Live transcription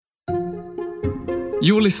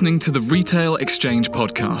You're listening to the Retail Exchange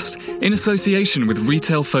podcast in association with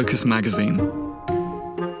Retail Focus magazine.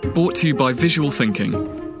 Brought to you by Visual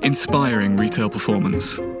Thinking, inspiring retail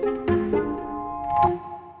performance.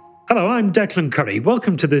 Hello, I'm Declan Curry.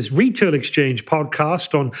 Welcome to this Retail Exchange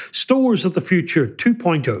podcast on Stores of the Future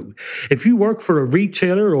 2.0. If you work for a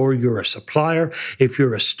retailer or you're a supplier, if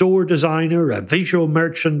you're a store designer, a visual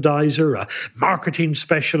merchandiser, a marketing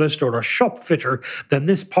specialist or a shop fitter, then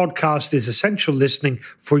this podcast is essential listening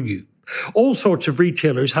for you. All sorts of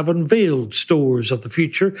retailers have unveiled stores of the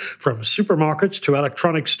future, from supermarkets to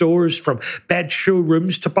electronic stores, from bed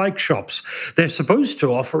showrooms to bike shops. They're supposed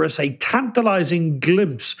to offer us a tantalizing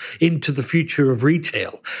glimpse into the future of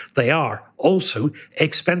retail. They are also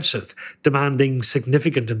expensive, demanding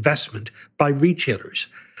significant investment by retailers.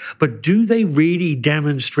 But do they really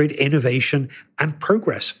demonstrate innovation and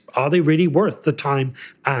progress? Are they really worth the time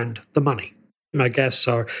and the money? My guests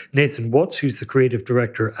are Nathan Watts, who's the creative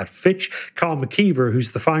director at FITCH, Karl McKeever,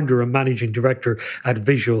 who's the founder and managing director at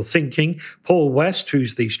Visual Thinking, Paul West,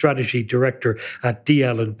 who's the strategy director at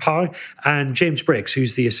Dalziel Pow, and James Breaks,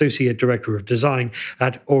 who's the associate director of design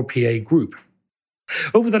at RPA Group.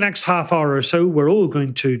 Over the next half hour or so, we're all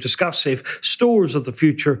going to discuss if stores of the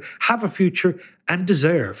future have a future and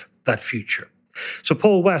deserve that future. So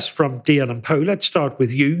Paul West from Dalziel Pow, let's start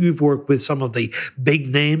with you. You've worked with some of the big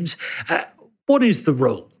names. What is the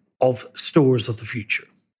role of stores of the future?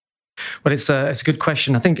 Well, it's a good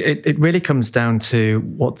question. I think it really comes down to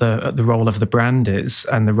what the role of the brand is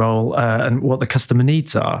and the role and what the customer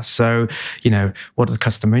needs are. So, what the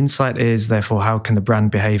customer insight is, therefore, how can the brand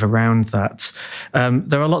behave around that?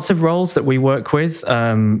 There are lots of roles that we work with.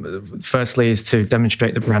 Firstly is to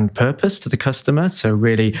demonstrate the brand purpose to the customer. So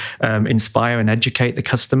really inspire and educate the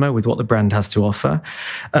customer with what the brand has to offer.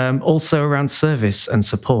 Also around service and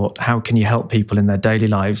support. How can you help people in their daily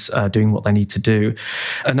lives doing what they need to do?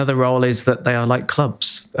 Another role is that they are like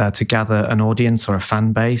clubs to gather an audience or a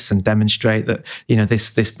fan base and demonstrate that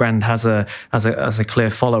this brand has a clear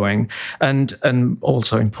following, and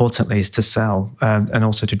also importantly is to sell and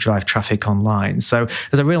also to drive traffic online. So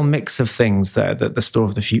there's a real mix of things there that the store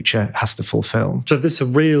of the future has to fulfill. So this is a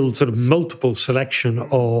real sort of multiple selection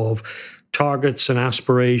of targets and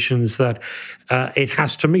aspirations that it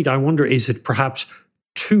has to meet. I wonder, is it perhaps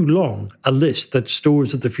too long a list that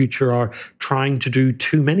stores of the future are trying to do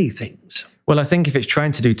too many things? Well, I think if it's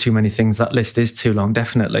trying to do too many things, that list is too long,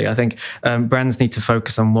 definitely. I think brands need to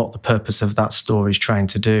focus on what the purpose of that store is trying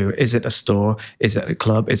to do. Is it a store? Is it a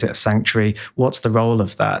club? Is it a sanctuary? What's the role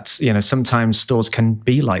of that? Sometimes stores can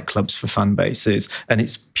be like clubs for fan bases, and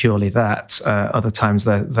it's purely that. Other times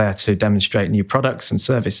they're there to demonstrate new products and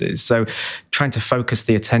services. So trying to focus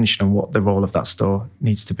the attention on what the role of that store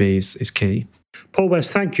needs to be is key. Paul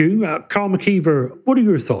West, thank you. Karl McKeever, what are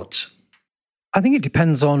your thoughts? I think it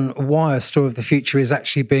depends on why a store of the future is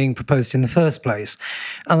actually being proposed in the first place.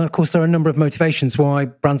 And of course, there are a number of motivations why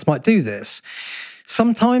brands might do this.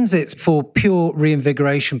 Sometimes it's for pure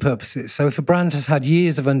reinvigoration purposes. So if a brand has had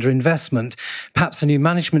years of underinvestment, perhaps a new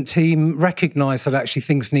management team recognise that actually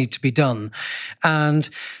things need to be done. And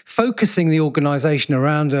focusing the organisation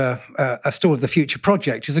around a store of the future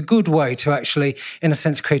project is a good way to actually, in a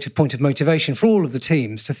sense, create a point of motivation for all of the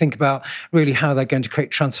teams to think about really how they're going to create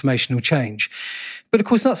transformational change. But of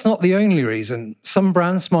course, that's not the only reason. Some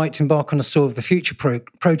brands might embark on a store of the future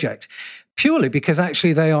project purely because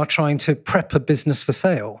actually they are trying to prep a business for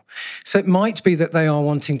sale. So it might be that they are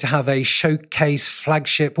wanting to have a showcase,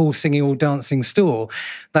 flagship, all singing, all dancing store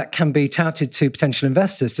that can be touted to potential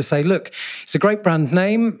investors to say, look, it's a great brand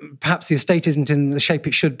name, perhaps the estate isn't in the shape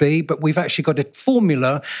it should be, but we've actually got a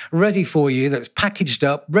formula ready for you that's packaged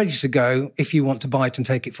up, ready to go if you want to buy it and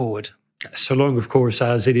take it forward. So long, of course,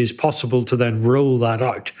 as it is possible to then roll that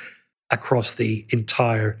out across the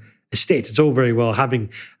entire estate. It's all very well having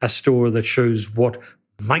a store that shows what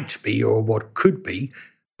might be or what could be,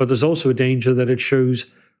 but there's also a danger that it shows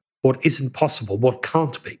what isn't possible, what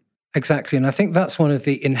can't be. Exactly. And I think that's one of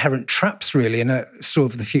the inherent traps, really, in a store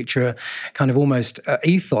of the future kind of almost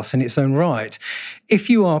ethos in its own right. If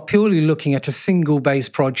you are purely looking at a single base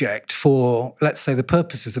project for, let's say, the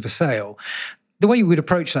purposes of a sale, the way you would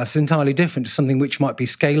approach that is entirely different to something which might be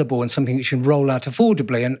scalable and something which can roll out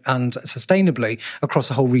affordably and sustainably across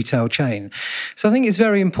a whole retail chain. So I think it's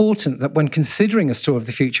very important that when considering a store of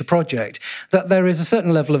the future project, that there is a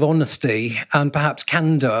certain level of honesty and perhaps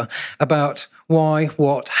candour about why,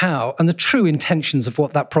 what, how, and the true intentions of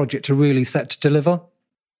what that project are really set to deliver.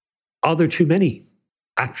 Are there too many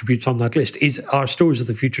attributes on that list? Are stores of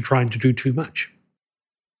the future trying to do too much?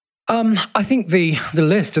 I think the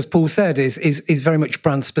list, as Paul said, is very much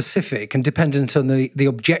brand specific and dependent on the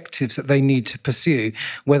objectives that they need to pursue,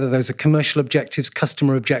 whether those are commercial objectives,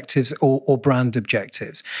 customer objectives, or brand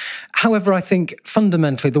objectives. However, I think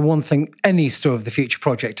fundamentally the one thing any Store of the Future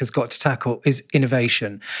project has got to tackle is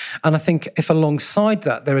innovation. And I think if alongside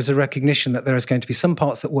that there is a recognition that there is going to be some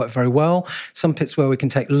parts that work very well, some bits where we can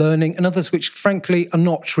take learning, and others which frankly are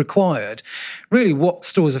not required, really what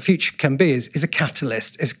Stores of the Future can be is a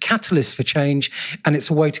catalyst. It's a catalyst for change, and it's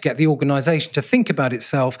a way to get the organisation to think about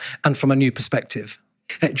itself and from a new perspective.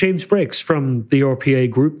 James Breaks from the RPA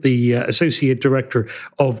Group, the Associate Director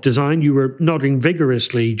of Design. You were nodding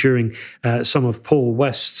vigorously during some of Paul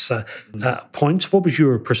West's points. What was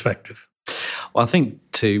your perspective? Well, I think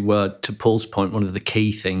to Paul's point, one of the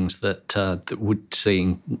key things that we're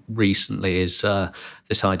seeing recently is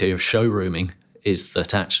this idea of showrooming, is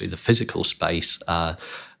that actually the physical space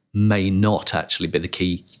may not actually be the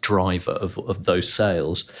key driver of those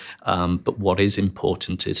sales. But what is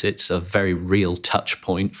important is it's a very real touch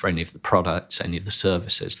point for any of the products, any of the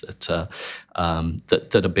services that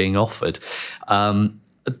are being offered.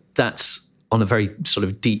 That's on a very sort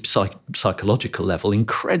of deep psychological level,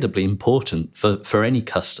 incredibly important for any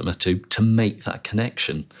customer to make that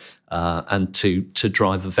connection. And to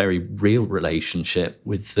drive a very real relationship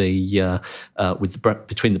with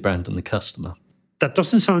between the brand and the customer. That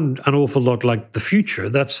doesn't sound an awful lot like the future.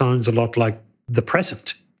 That sounds a lot like the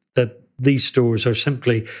present, that these stores are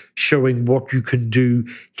simply showing what you can do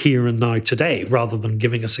here and now today, rather than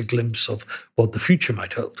giving us a glimpse of what the future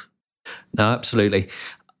might hold. No, absolutely.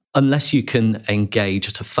 Unless you can engage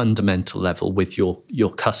at a fundamental level with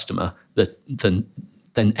your customer, then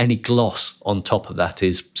any gloss on top of that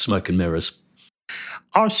is smoke and mirrors.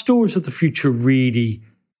 Are Stores of the Future really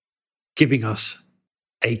giving us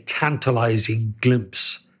a tantalising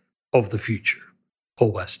glimpse of the future?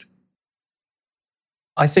 Paul West.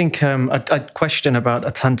 I think a question about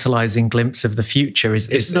a tantalising glimpse of the future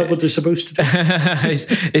isn't that what they're supposed to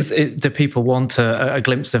do? Do people want a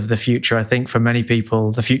glimpse of the future? I think for many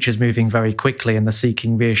people, the future is moving very quickly and they're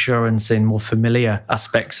seeking reassurance in more familiar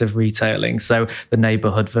aspects of retailing. So the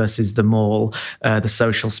neighbourhood versus the mall, the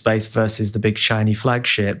social space versus the big shiny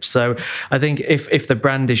flagship. So I think if the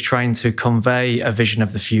brand is trying to convey a vision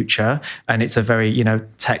of the future and it's a very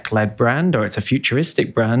tech-led brand or it's a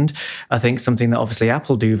futuristic brand, I think something that obviously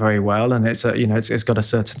Apple do very well, and it's it's got a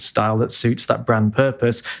certain style that suits that brand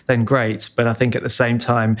purpose, then great. But I think at the same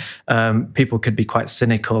time, people could be quite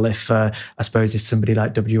cynical if I suppose if somebody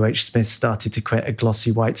like WH Smith started to create a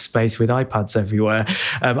glossy white space with iPads everywhere.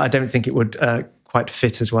 I don't think it would quite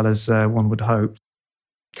fit as well as one would hope.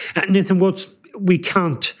 Nathan, we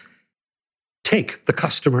can't take the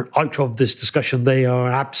customer out of this discussion. They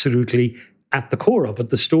are absolutely at the core of it.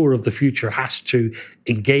 The Store of the Future has to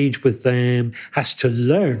engage with them, has to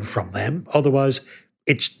learn from them. Otherwise,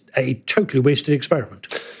 it's a totally wasted experiment.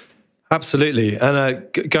 Absolutely. And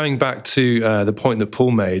going back to the point that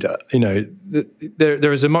Paul made,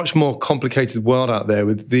 there is a much more complicated world out there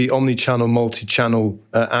with the omni-channel, multi-channel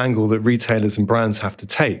angle that retailers and brands have to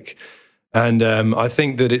take. And I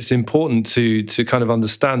think that it's important to kind of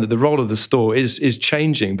understand that the role of the store is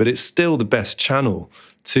changing, but it's still the best channel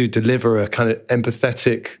to deliver a kind of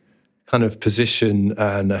empathetic kind of position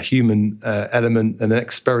and a human element, and an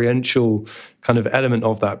experiential kind of element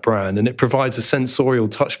of that brand. And it provides a sensorial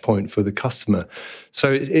touch point for the customer.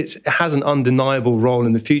 So it has an undeniable role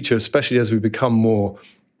in the future, especially as we become more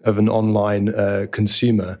of an online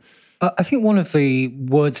consumer. I think one of the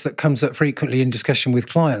words that comes up frequently in discussion with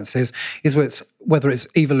clients is whether it's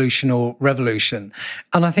evolution or revolution.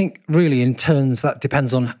 And I think really in turns that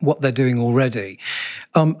depends on what they're doing already.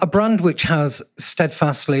 A brand which has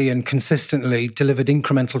steadfastly and consistently delivered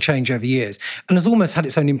incremental change over years and has almost had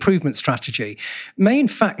its own improvement strategy may in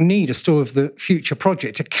fact need a Store of the Future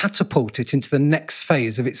project to catapult it into the next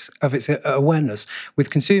phase of its awareness with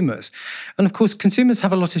consumers. And of course, consumers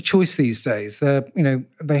have a lot of choice these days.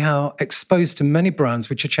 They are exposed to many brands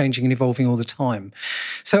which are changing and evolving all the time.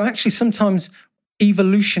 So actually sometimes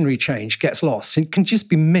evolutionary change gets lost. It can just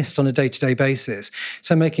be missed on a day-to-day basis.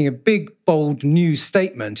 So making a big, bold, new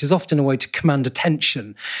statement is often a way to command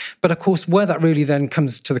attention. But of course, where that really then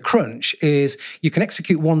comes to the crunch is you can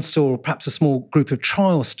execute one store or perhaps a small group of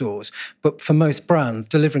trial stores, but for most brands,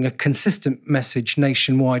 delivering a consistent message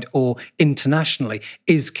nationwide or internationally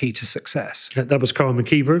is key to success. That was Karl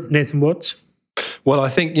McKeever. Nathan Watts? Well, I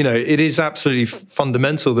think it is absolutely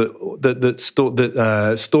fundamental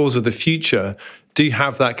that stores of the future do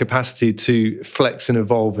have that capacity to flex and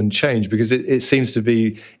evolve and change, because it seems to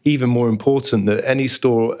be even more important that any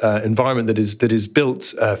store environment that is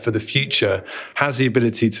built for the future has the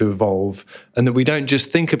ability to evolve, and that we don't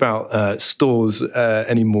just think about stores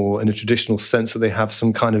anymore in a traditional sense that they have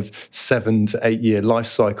some kind of 7 to 8 year life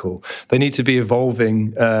cycle. They need to be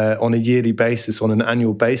evolving on a yearly basis, on an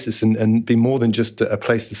annual basis, and be more than just a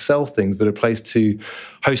place to sell things, but a place to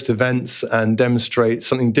host events and demonstrate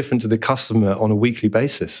something different to the customer on a weekly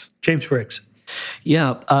basis. James Briggs.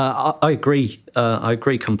 Yeah, I agree. I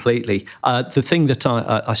agree completely. The thing that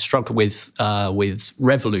I struggle with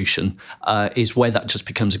Revolution is where that just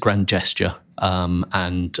becomes a grand gesture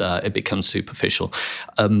and it becomes superficial.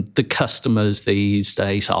 The customers these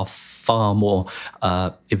days are far more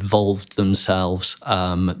evolved themselves.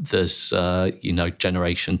 There's,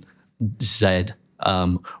 Generation Z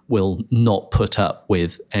will not put up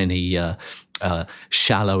with any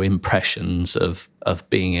shallow impressions of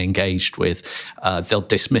being engaged with. They'll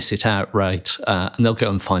dismiss it outright, and they'll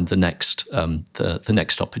go and find the next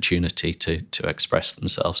opportunity to express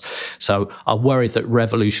themselves. So I worry that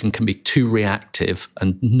Revolution can be too reactive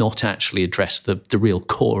and not actually address the real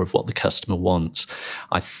core of what the customer wants.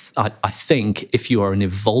 I think if you are an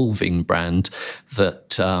evolving brand,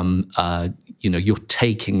 that you're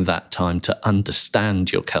taking that time to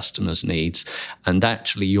understand your customers' needs, and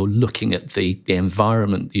actually you're looking at the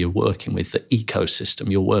environment that you're working with, the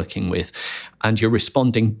ecosystem you're working with, and you're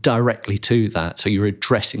responding directly to that. So you're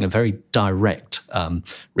addressing a very direct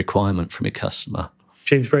requirement from your customer.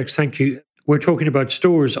 James Briggs, thank you. We're talking about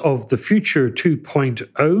Stores of the Future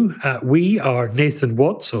 2.0. We are Nathan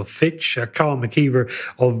Watts of FITCH, Karl McKeever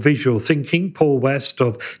of Visual Thinking, Paul West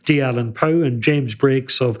of Dalziel Pow, and James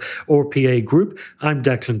Briggs of RPA Group. I'm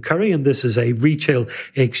Declan Curry, and this is a Retail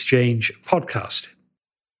Exchange podcast.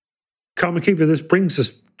 Karl McKeever, this brings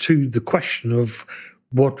us to the question of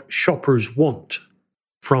what shoppers want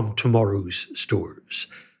from tomorrow's stores.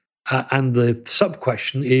 And the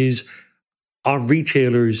sub-question is, are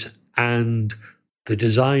retailers and the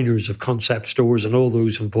designers of concept stores and all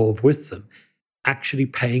those involved with them actually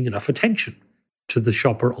paying enough attention to the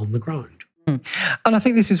shopper on the ground? And I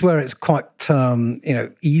think this is where it's quite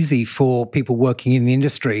easy for people working in the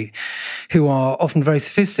industry who are often very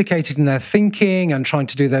sophisticated in their thinking and trying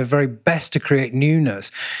to do their very best to create newness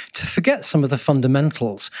to forget some of the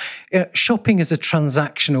fundamentals. Shopping is a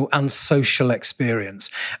transactional and social experience.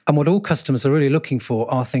 And what all customers are really looking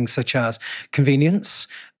for are things such as convenience,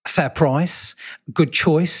 fair price, good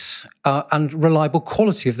choice, and reliable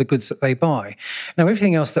quality of the goods that they buy. Now,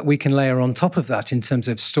 everything else that we can layer on top of that in terms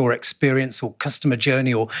of store experience or customer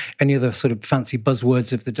journey or any other sort of fancy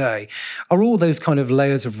buzzwords of the day are all those kind of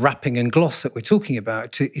layers of wrapping and gloss that we're talking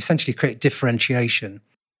about to essentially create differentiation.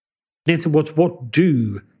 Nathan, what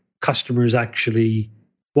do customers actually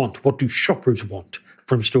want? What do shoppers want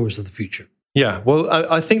from Stores of the Future? Yeah, well,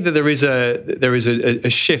 I think that there is a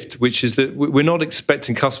shift, which is that we're not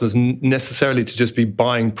expecting customers necessarily to just be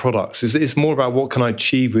buying products. It's more about what can I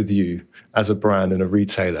achieve with you as a brand and a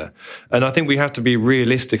retailer. And I think we have to be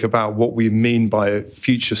realistic about what we mean by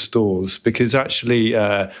future stores, because actually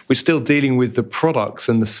we're still dealing with the products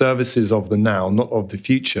and the services of the now, not of the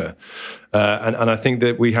future. And I think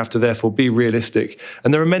that we have to therefore be realistic.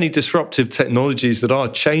 And there are many disruptive technologies that are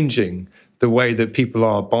changing the way that people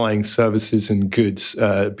are buying services and goods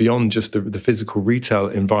beyond just the physical retail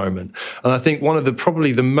environment. And I think one of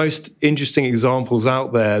probably the most interesting examples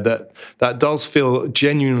out there that does feel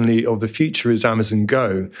genuinely of the future is Amazon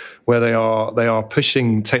Go, where they are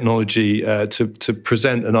pushing technology to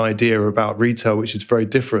present an idea about retail which is very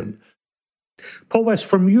different. Paul West,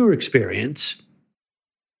 from your experience,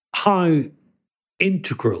 how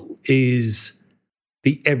integral is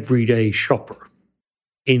the everyday shopper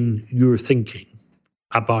in your thinking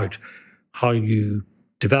about how you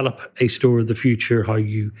develop a store of the future, how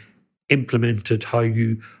you implement it, how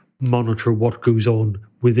you monitor what goes on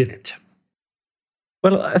within it?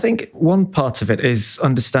 Well, I think one part of it is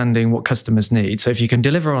understanding what customers need. So if you can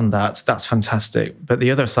deliver on that, that's fantastic. But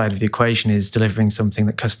the other side of the equation is delivering something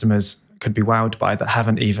that customers could be wowed by that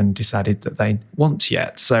haven't even decided that they want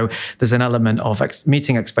yet. So there's an element of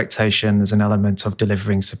meeting expectation, there's an element of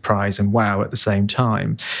delivering surprise and wow at the same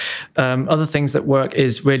time. Other things that work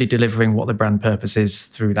is really delivering what the brand purpose is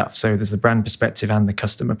through that. So there's the brand perspective and the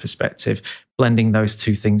customer perspective, blending those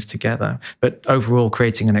two things together. But overall,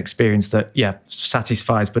 creating an experience that,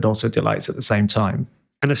 satisfies but also delights at the same time.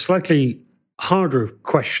 And a slightly harder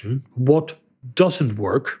question, what doesn't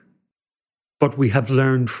work, but we have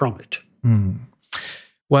learned from it?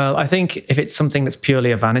 Well, I think if it's something that's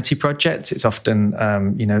purely a vanity project, it's often,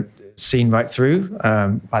 seen right through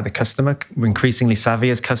by the customer. We're increasingly savvy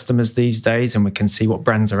as customers these days, and we can see what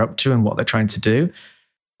brands are up to and what they're trying to do.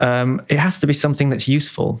 It has to be something that's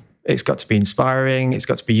useful. It's got to be inspiring, it's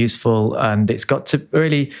got to be useful, and it's got to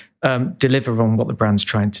really deliver on what the brand's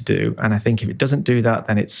trying to do. And I think if it doesn't do that,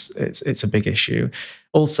 then it's a big issue.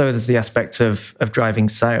 Also, there's the aspect of driving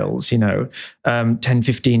sales. 10,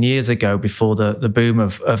 15 years ago, before the boom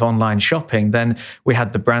of online shopping, then we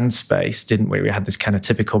had the brand space, didn't we? We had this kind of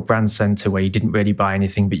typical brand center where you didn't really buy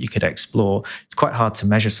anything, but you could explore. It's quite hard to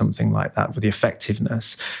measure something like that with the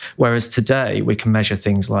effectiveness. Whereas today, we can measure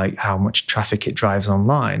things like how much traffic it drives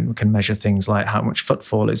online. We can measure things like how much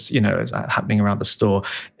footfall is happening around the store.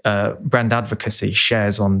 Brand advocacy,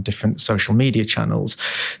 shares on different social media channels.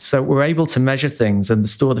 So we're able to measure things, and the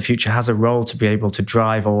Store of the Future has a role to be able to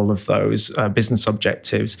drive all of those business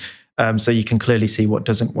objectives. So you can clearly see what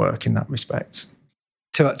doesn't work in that respect.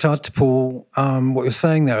 To add to Paul, what you're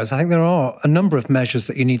saying there is I think there are a number of measures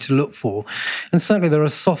that you need to look for. And certainly there are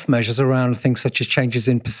soft measures around things such as changes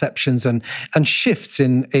in perceptions and shifts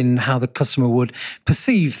in how the customer would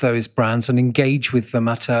perceive those brands and engage with them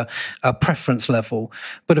at a preference level.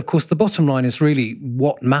 But of course, the bottom line is really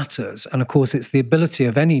what matters. And of course, it's the ability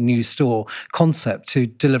of any new store concept to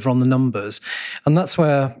deliver on the numbers. And that's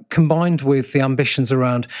where, combined with the ambitions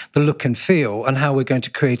around the look and feel and how we're going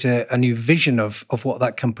to create a new vision of what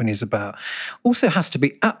that company is about, also has to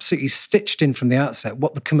be absolutely stitched in from the outset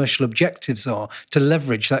what the commercial objectives are to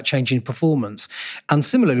leverage that change in performance, and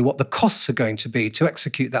similarly what the costs are going to be to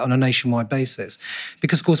execute that on a nationwide basis.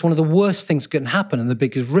 Because of course one of the worst things that can happen and the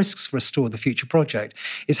biggest risks for a Store of the Future project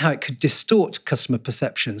is how it could distort customer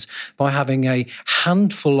perceptions by having a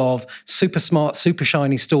handful of super smart, super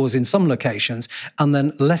shiny stores in some locations and then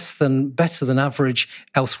better than average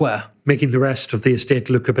elsewhere, making the rest of the estate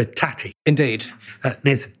look a bit tatty. Indeed.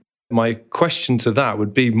 Nathan? My question to that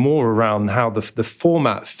would be more around how the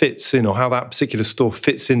format fits in, or how that particular store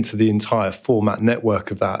fits into the entire format network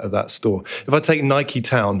of that store. If I take Nike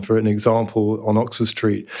Town for an example on Oxford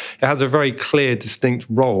Street, it has a very clear, distinct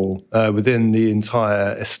role within the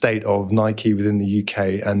entire estate of Nike within the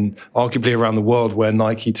UK and arguably around the world where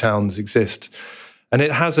Nike Towns exist. And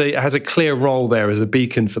it has a clear role there as a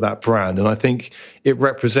beacon for that brand, and I think it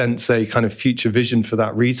represents a kind of future vision for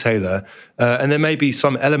that retailer. And there may be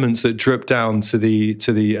some elements that drip down to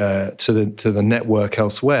the network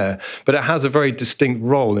elsewhere, but it has a very distinct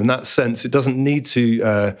role in that sense. It doesn't need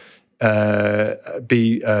to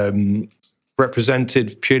be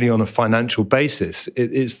represented purely on a financial basis.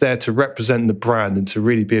 It's there to represent the brand and to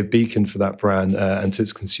really be a beacon for that brand and to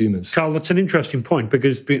its consumers. Karl, that's an interesting point,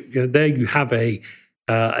 because there you have a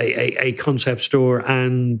concept store,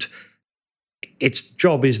 and its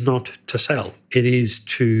job is not to sell. It is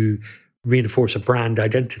to reinforce a brand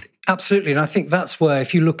identity. Absolutely. And I think that's where,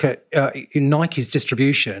 if you look at Nike's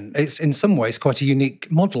distribution, it's in some ways quite a unique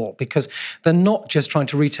model, because they're not just trying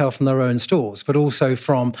to retail from their own stores, but also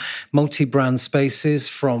from multi-brand spaces,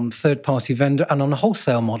 from third-party vendor, and on a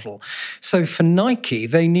wholesale model. So for Nike,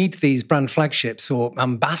 they need these brand flagships or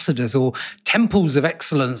ambassadors or temples of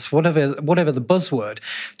excellence, whatever the buzzword,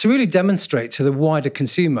 to really demonstrate to the wider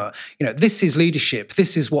consumer, this is leadership,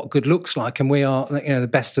 this is what good looks like, and we are, the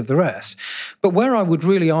best of the rest. But where I would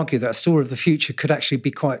really argue that Store of the Future could actually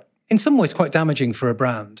be in some ways quite damaging for a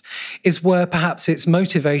brand, is where perhaps its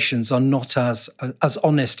motivations are not as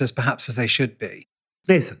honest as perhaps as they should be.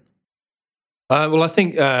 Nathan? Well, I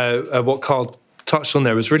think what Karl touched on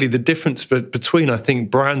there was really the difference between, I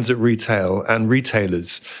think, brands at retail and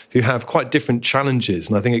retailers who have quite different challenges.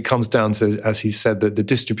 And I think it comes down to, as he said, that the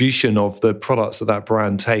distribution of the products that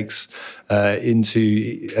brand takes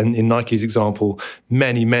into, and in Nike's example,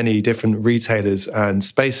 many, many different retailers and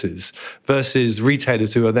spaces, versus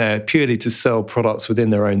retailers who are there purely to sell products within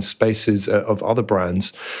their own spaces of other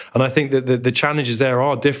brands. And I think that the challenges there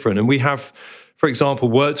are different. And we have, for example,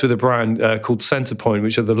 worked with a brand called Centrepoint,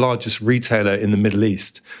 which are the largest retailer in the Middle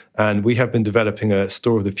East. And we have been developing a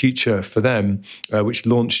Store of the Future for them, which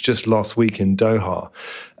launched just last week in Doha.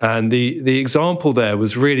 And the example there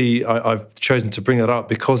was really, I've chosen to bring that up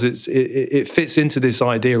because it fits into this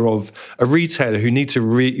idea of a retailer who need to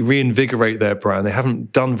reinvigorate their brand. They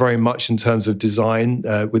haven't done very much in terms of design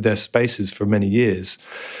with their spaces for many years.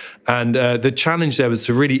 And the challenge there was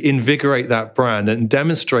to really invigorate that brand and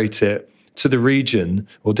demonstrate it to the region,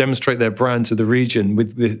 or demonstrate their brand to the region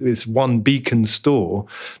with this one beacon store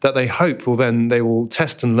that they hope they will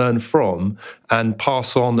test and learn from and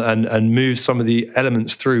pass on and move some of the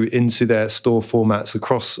elements through into their store formats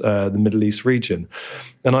across the Middle East region.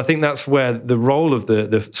 And I think that's where the role of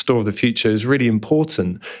the store of the future is really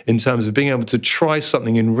important in terms of being able to try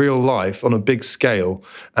something in real life on a big scale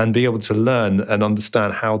and be able to learn and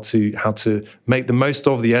understand how to make the most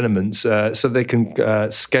of the elements so they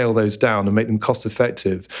can scale those down and make them cost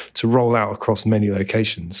effective to roll out across many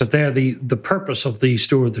locations. But there, the purpose of the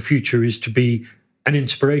store of the future is to be an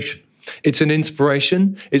inspiration. It's an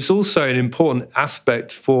inspiration. It's also an important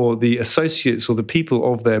aspect for the associates or the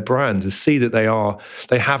people of their brand to see that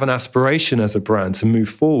they have an aspiration as a brand to move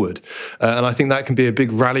forward. And I think that can be a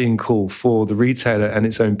big rallying call for the retailer and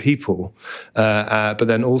its own people. But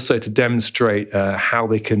then also to demonstrate how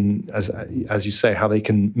they can, as you say, how they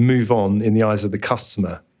can move on in the eyes of the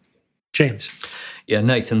customer. James. Yeah,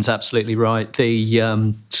 Nathan's absolutely right.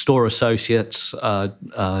 The store associates of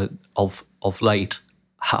late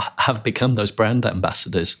have become those brand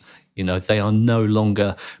ambassadors. You know, they are no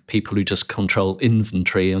longer people who just control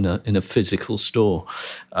inventory in a physical store.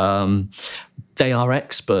 They are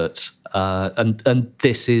experts, and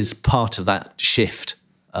this is part of that shift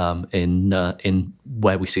in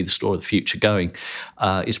where we see the store of the future going.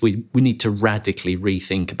 Is we need to radically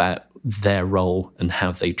rethink about their role and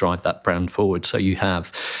how they drive that brand forward. So you have,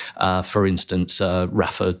 for instance,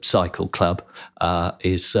 Rafa Cycle Club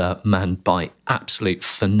is manned by absolute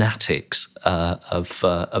fanatics of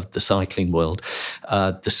the cycling world.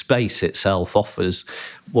 The space itself offers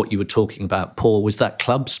what you were talking about, Paul, was that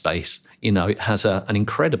club space. You know, it has an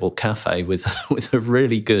incredible cafe with a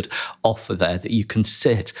really good offer there that you can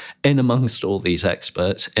sit in amongst all these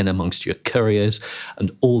experts, in amongst your couriers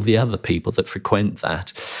and all the other people that frequent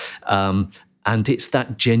that. And it's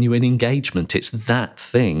that genuine engagement. It's that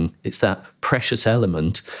thing. It's that precious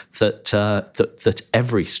element that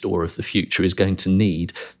every store of the future is going to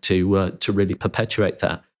need to really perpetuate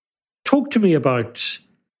that. Talk to me about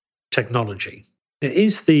technology.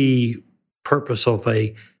 Is the purpose of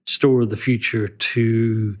a store of the future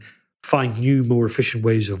to find new, more efficient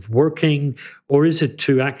ways of working, or is it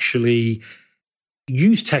to actually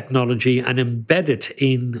use technology and embed it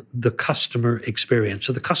in the customer experience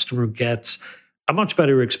so the customer gets a much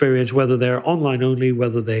better experience, whether they're online only,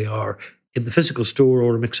 whether they are in the physical store,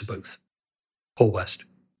 or a mix of both? Paul West.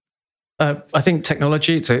 I think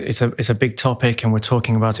technology, it's a big topic, and we're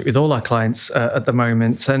talking about it with all our clients at the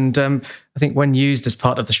moment. And I think when used as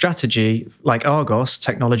part of the strategy, like Argos,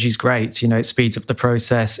 technology is great. You know, it speeds up the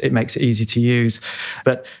process, it makes it easy to use.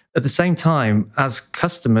 But at the same time, as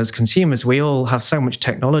customers, consumers, we all have so much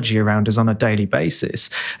technology around us on a daily basis.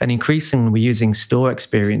 And increasingly, we're using store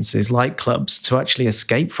experiences like clubs to actually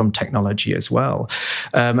escape from technology as well.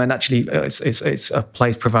 And actually, it's a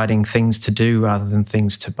place providing things to do rather than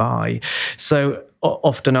things to buy. So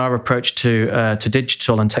often our approach to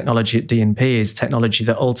digital and technology at D&P is technology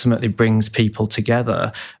that ultimately brings people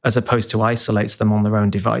together as opposed to isolates them on their own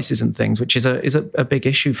devices and things, which is a big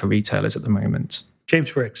issue for retailers at the moment.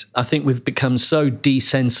 James Briggs. I think we've become so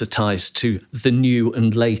desensitized to the new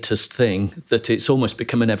and latest thing that it's almost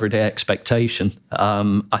become an everyday expectation.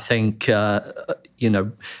 I think,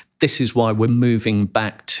 this is why we're moving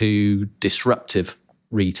back to disruptive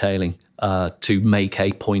retailing to make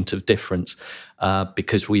a point of difference.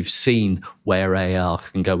 Because we've seen where AR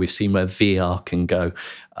can go, we've seen where VR can go.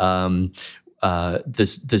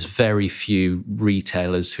 There's very few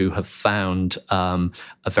retailers who have found a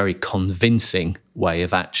very convincing way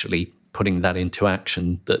of actually putting that into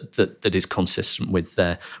action that is consistent with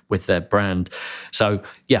their brand. So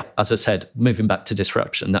yeah, as I said, moving back to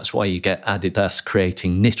disruption, that's why you get Adidas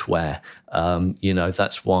creating knitwear.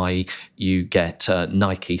 That's why you get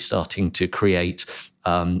Nike starting to create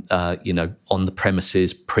on the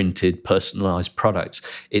premises printed, personalized products.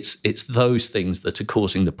 It's those things that are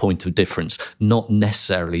causing the point of difference, not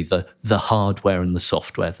necessarily the hardware and the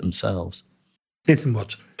software themselves. Nathan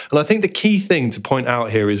Watson. And I think the key thing to point out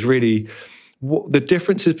here is really what the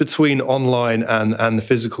differences between online and the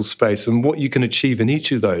physical space and what you can achieve in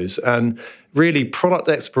each of those. And really product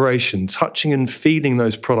exploration, touching and feeling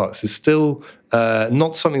those products is still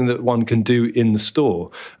not something that one can do in the store.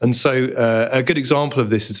 And so a good example of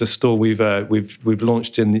this is a store we've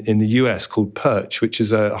launched in the US called FITCH, which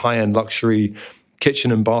is a high-end luxury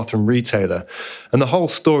kitchen and bathroom retailer. And the whole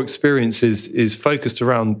store experience is focused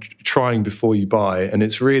around trying before you buy. And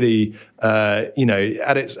it's really, at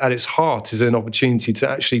its heart is an opportunity to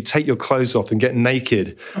actually take your clothes off and get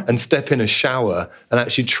naked and step in a shower and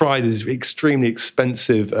actually try these extremely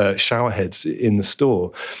expensive shower heads in the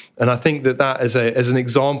store. And I think that as an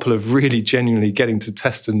example of really genuinely getting to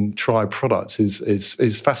test and try products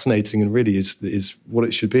is fascinating and really is what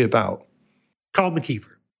it should be about. Karl McKeever.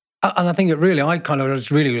 And I think I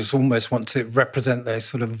just almost want to represent the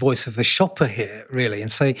sort of voice of the shopper here, really,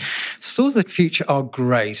 and say stores of the future are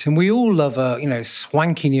great, and we all love a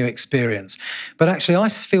swanky new experience. But actually, I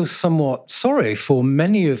feel somewhat sorry for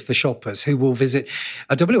many of the shoppers who will visit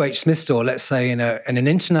a WH Smith store, let's say in an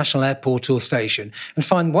international airport or station, and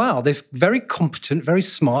find, wow, this very competent, very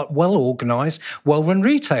smart, well organised, well-run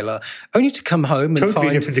retailer, only to come home and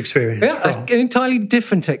find different experience. Yeah, an entirely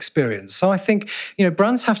different experience. So I think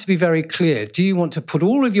brands have to be very clear. Do you want to put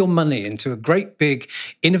all of your money into a great big,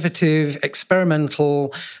 innovative,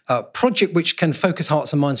 experimental project which can focus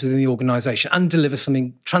hearts and minds within the organisation and deliver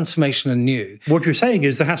something transformational and new? What you're saying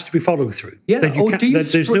is there has to be follow through. Yeah,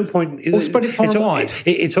 there's no point. Or spread it far and wide.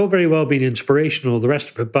 It's all very well being inspirational, the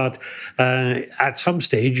rest of it, but at some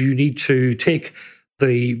stage you need to take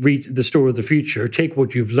the store of the future, take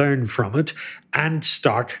what you've learned from it, and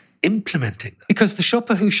start implementing them. Because the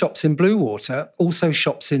shopper who shops in Bluewater also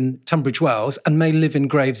shops in Tunbridge Wells and may live in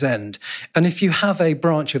Gravesend. And if you have a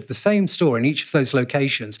branch of the same store in each of those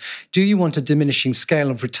locations, do you want a diminishing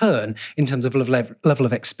scale of return in terms of level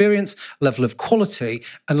of experience, level of quality,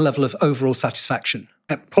 and level of overall satisfaction?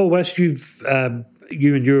 Paul West, you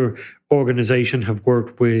and your organisation have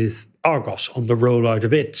worked with Argos on the rollout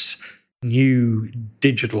of its new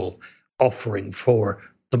digital offering for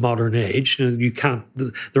the modern age.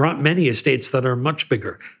 There aren't many estates that are much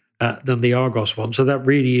bigger than the Argos one. So that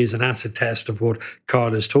really is an acid test of what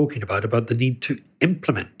Karl is talking about the need to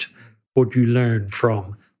implement what you learn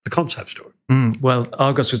from the concept store. Well,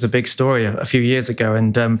 Argos was a big story a few years ago,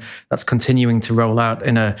 and that's continuing to roll out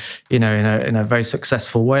in a very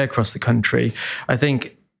successful way across the country. I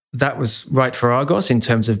think that was right for Argos in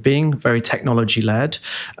terms of being very technology-led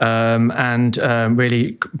and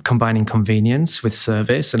really combining convenience with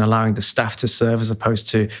service and allowing the staff to serve as opposed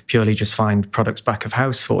to purely just find products back of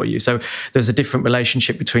house for you. So there's a different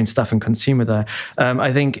relationship between staff and consumer there.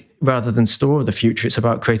 I think rather than store of the future, it's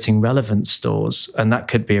about creating relevant stores, and that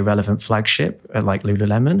could be a relevant flagship like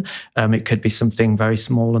Lululemon. It could be something very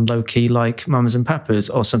small and low-key like Mamas and Papas,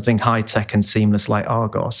 or something high-tech and seamless like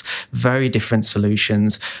Argos. Very different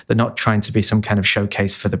solutions. They're not trying to be some kind of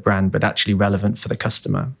showcase for the brand, but actually relevant for the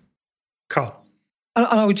customer. Karl. And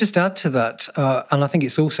I would just add to that, and I think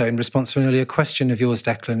it's also in response to an earlier question of yours,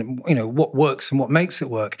 Declan, what works and what makes it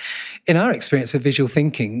work. In our experience of visual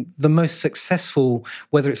thinking, the most successful,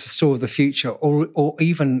 whether it's a store of the future or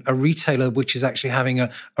even a retailer which is actually having a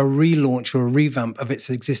relaunch or a revamp of its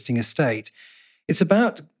existing estate, it's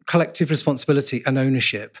about collective responsibility and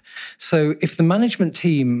ownership. So if the management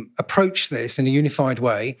team approach this in a unified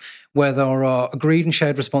way, where there are agreed and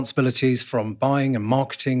shared responsibilities from buying and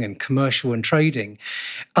marketing and commercial and trading,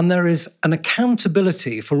 and there is an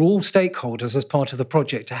accountability for all stakeholders as part of the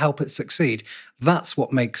project to help it succeed, that's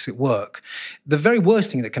what makes it work. The very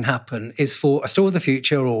worst thing that can happen is for a store of the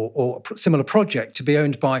future or a similar project to be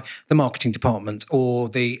owned by the marketing department or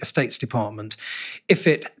the estates department. If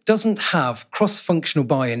it doesn't have cross-functional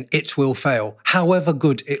buy-in, it will fail, however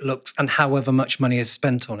good it looks and however much money is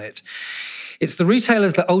spent on it. It's the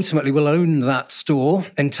retailers that ultimately will own that store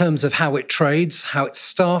in terms of how it trades, how it's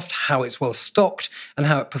staffed, how it's well stocked, and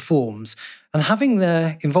how it performs. And having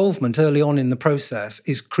their involvement early on in the process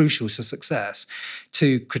is crucial to success,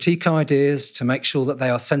 to critique ideas, to make sure that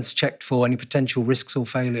they are sense-checked for any potential risks or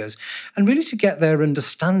failures, and really to get their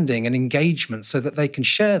understanding and engagement so that they can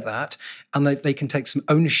share that and they can take some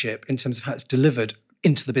ownership in terms of how it's delivered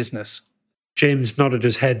into the business. James nodded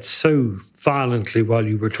his head so violently while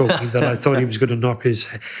you were talking that I thought he was going to knock his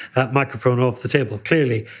microphone off the table.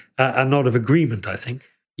 Clearly, a nod of agreement, I think.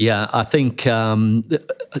 Yeah, I think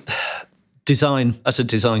design, as a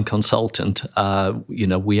design consultant,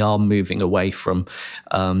 we are moving away from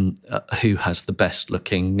who has the best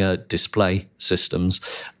looking display systems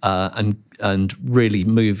and really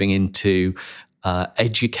moving into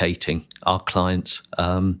educating our clients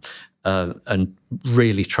and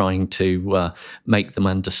really trying to make them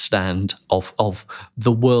understand of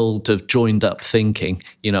the world of joined up thinking,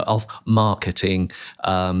 of marketing,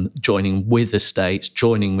 joining with estates,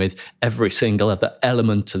 joining with every single other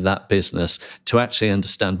element of that business to actually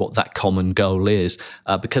understand what that common goal is,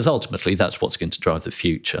 because ultimately that's what's going to drive the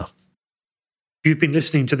future. You've been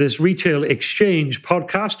listening to this Retail Exchange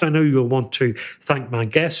podcast. I know you'll want to thank my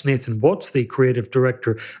guest, Nathan Watts, the Creative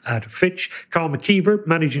Director at FITCH, Karl McKeever,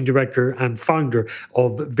 Managing Director and Founder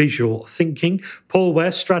of Visual Thinking, Paul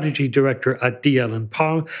West, Strategy Director at Dalziel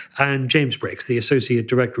Pow, and James Breaks, the Associate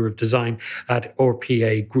Director of Design at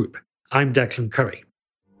RPA Group. I'm Declan Curry.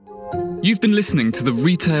 You've been listening to the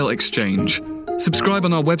Retail Exchange. Subscribe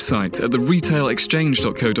on our website at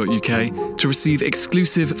theretailexchange.co.uk to receive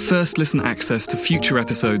exclusive first listen access to future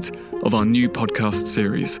episodes of our new podcast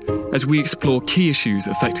series as we explore key issues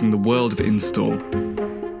affecting the world of in-store.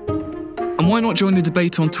 And why not join the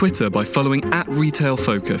debate on Twitter by following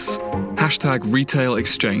 @RetailFocus,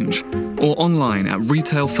 #RetailExchange, or online at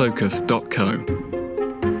retailfocus.co.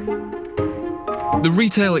 The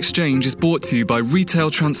Retail Exchange is brought to you by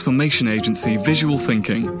retail transformation agency Visual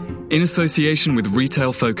Thinking in association with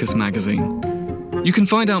Retail Focus magazine. You can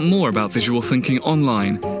find out more about Visual Thinking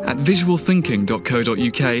online at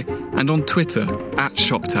visualthinking.co.uk and on Twitter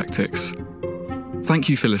 @ShopTactics. Thank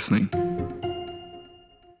you for listening.